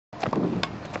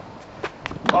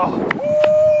Oh,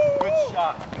 woo! Good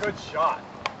shot. Good shot.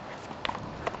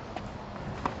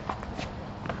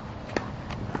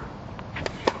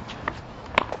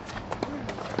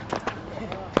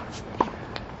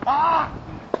 Ah!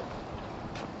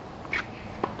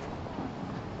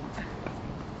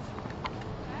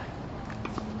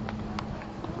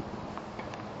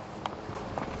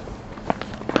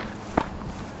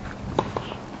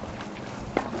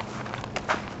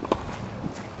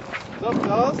 What's up,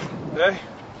 fellas? Hey,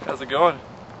 how's it going?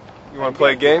 You want to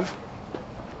play a game?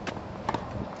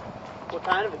 What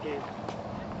kind of a game?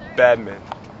 Badminton.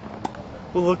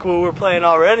 Well, look what we're playing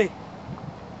already.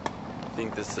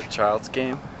 Think this is a child's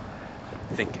game?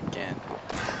 Think again.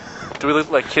 Do we look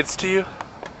like kids to you?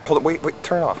 Hold on, wait,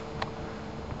 turn it off.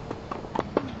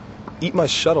 Eat my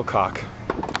shuttlecock.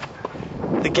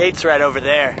 The gate's right over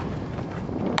there.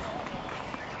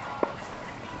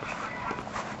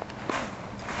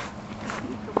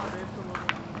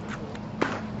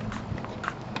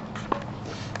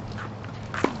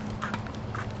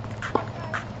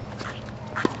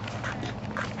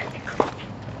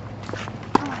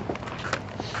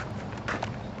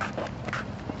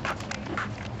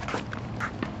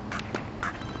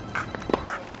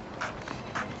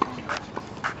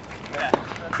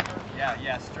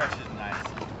 Yeah, stretch is nice.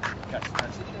 Got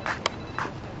stretch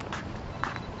it.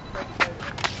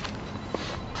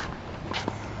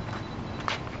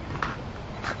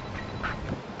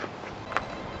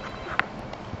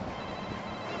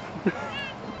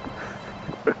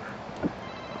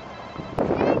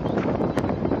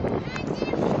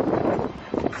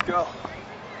 Let's go.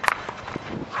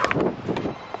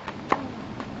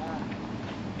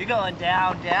 You're going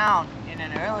down in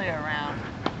an earlier round.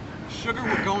 Sugar,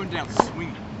 we're going down sweet.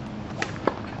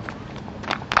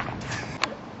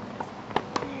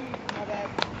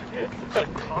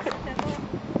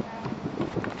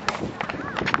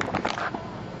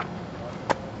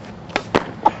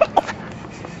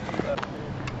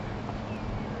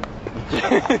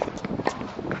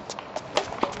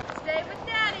 Stay with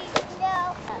Daddy.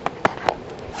 No.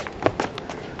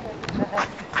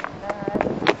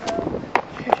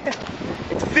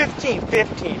 It's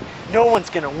 15-15. No one's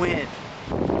gonna win.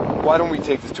 Why don't we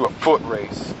take this to a foot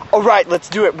race? All right, let's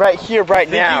do it right here, right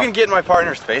now. You can get in my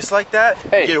partner's face like that?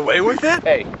 Hey. Get away with it?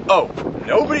 Hey. Oh,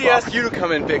 nobody asked you to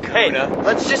come in, big Hey, kahuna.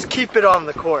 let's just keep it on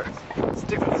the court.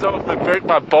 Stick this up and break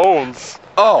my bones.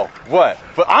 Oh, what?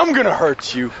 But I'm gonna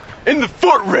hurt you in the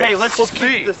foot race. Hey, let's just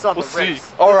keep this on We'll the race.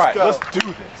 see. All right, go. let's do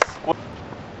this.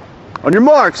 On your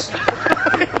marks.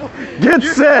 Get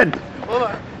set. Hold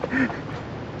on.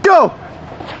 Go.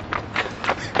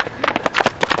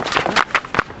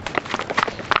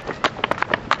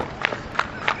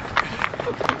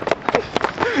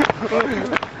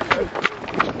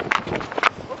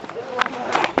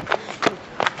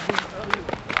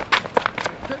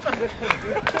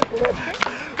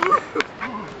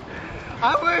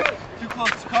 I win. Too close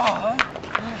to call, huh?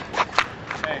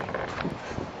 Hey.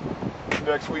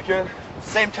 Next weekend?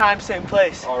 Same time, same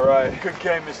place. All right. Good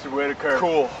game, Mr. Whitaker.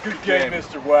 Cool. Good game,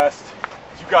 Mr. West.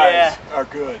 You guys Yeah. are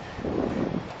good.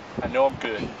 I know I'm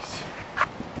good.